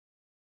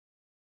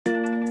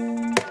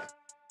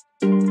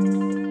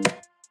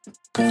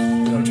Dude,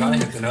 I'm trying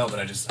to hit the note, but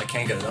I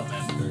can't get it up,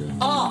 man.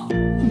 Oh!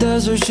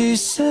 That's what she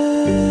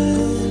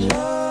said.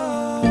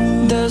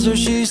 That's what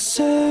she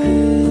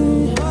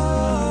said.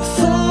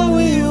 Thought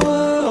we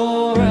were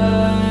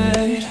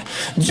alright,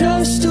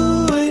 just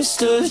a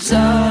waste of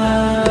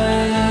time.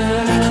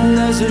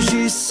 That's what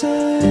she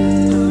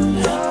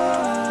said.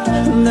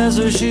 That's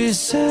what she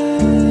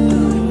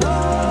said.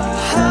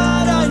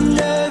 How'd I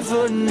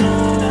never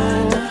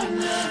know?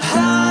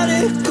 How'd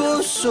it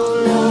go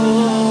so long?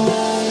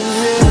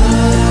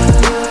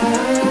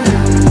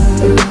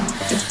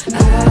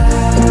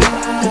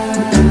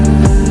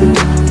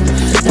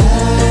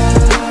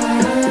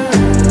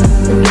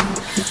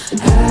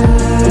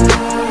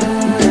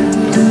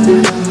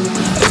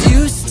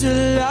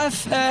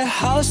 At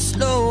how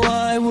slow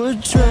I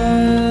would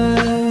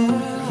drive,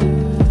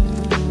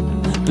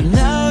 but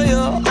now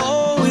you're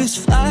always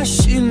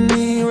flashing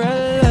me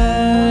red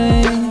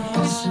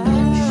lights.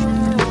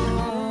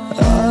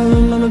 I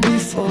remember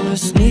before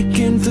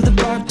sneaking through the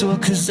back door,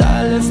 'cause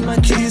I left my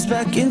keys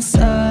back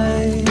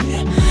inside.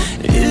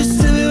 It used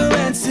to be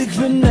romantic,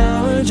 but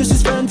now we're just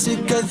as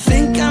frantic. I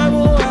think I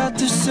will have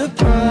to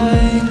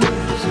surprise.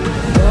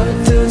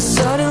 But then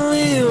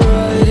suddenly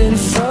right in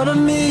front of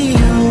me,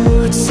 you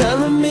were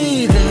telling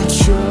me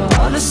that you're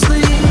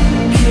honestly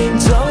came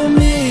telling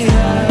me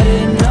had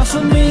enough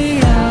of me.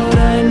 How'd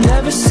I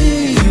never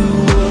see you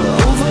were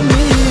over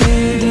me?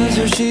 That's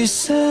what she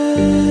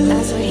said.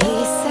 That's what he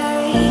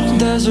said.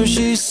 That's what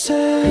she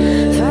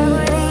said. For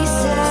what he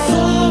said.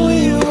 Thought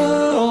we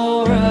were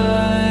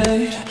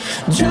alright,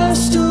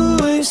 just a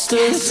waste of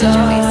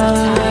time.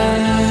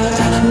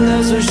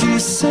 That's what she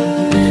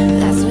said.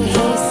 That's what he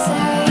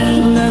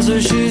said. That's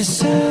what she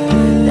said.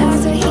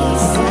 That's what he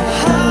said.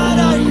 How'd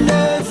I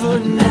never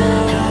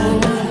know?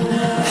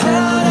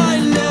 How'd I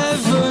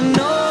never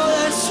know?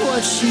 That's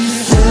what she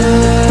said.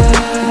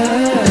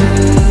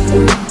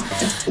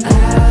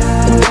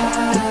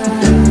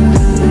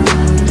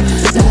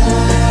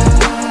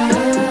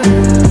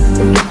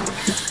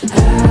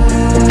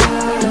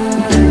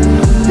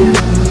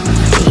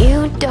 You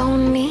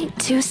don't need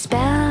to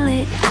spell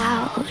it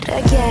out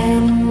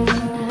again,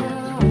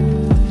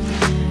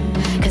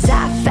 'cause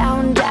I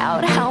found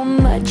out how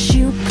much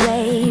you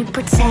play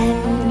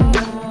pretend.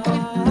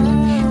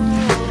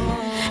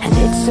 And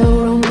it's so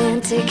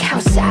romantic, how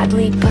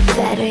sadly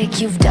pathetic.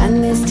 You've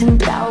done this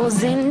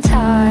 10,000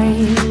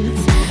 times.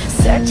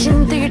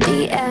 Searching through your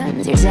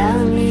DMs, you're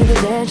telling me that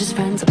they're just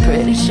friends. I'm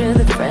pretty sure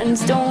that friends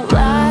don't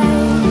lie.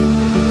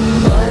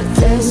 But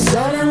then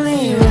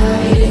suddenly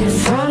right in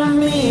front of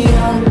me,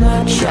 I'm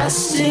not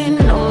trusting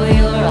all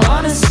your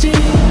honesty.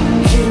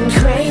 Getting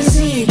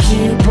crazy,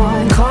 keep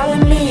on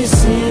calling me,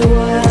 say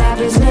what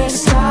happens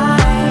next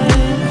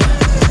time.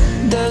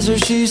 That's what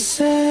she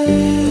said.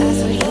 That's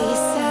what he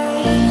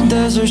said.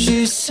 That's what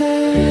she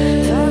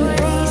said. For what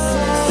he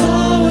said.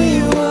 Thought we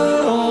were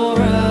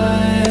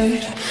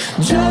alright,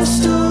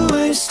 just a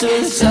waste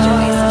of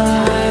time.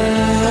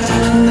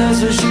 That's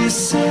what she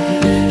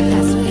said.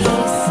 That's what he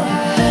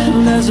said.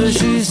 That's what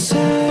she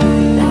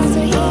said. That's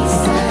what he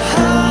said.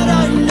 How'd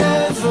I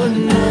never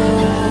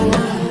know?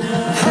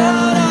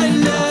 How'd I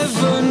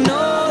never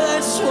know?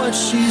 That's what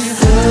she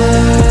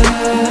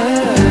said.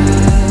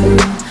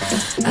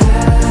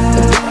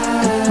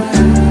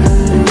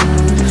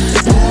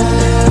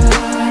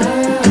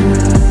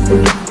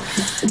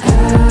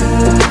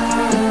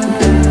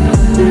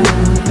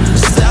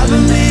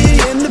 Stabbing me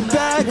in the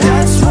back,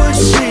 that's what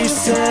she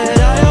said.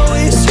 I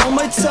always hold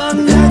my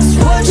tongue, that's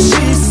what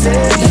she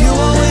said. You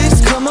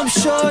always come up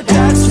short,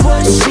 that's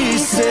what she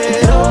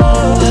said. Oh,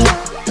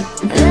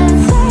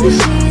 That's what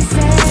she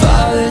said.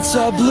 violets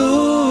are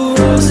blue,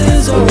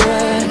 roses are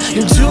red.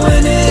 You're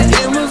doing it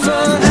in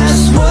reverse,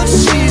 that's what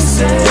she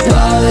said.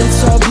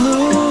 Violets are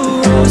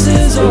blue,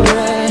 roses are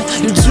red.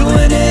 You're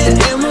doing it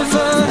in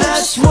reverse,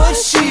 that's what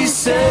she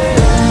said.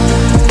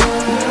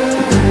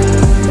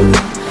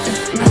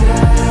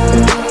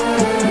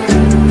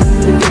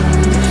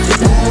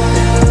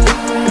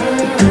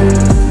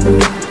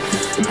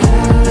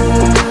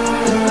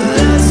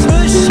 That's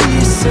what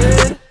she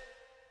said.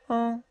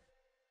 Oh.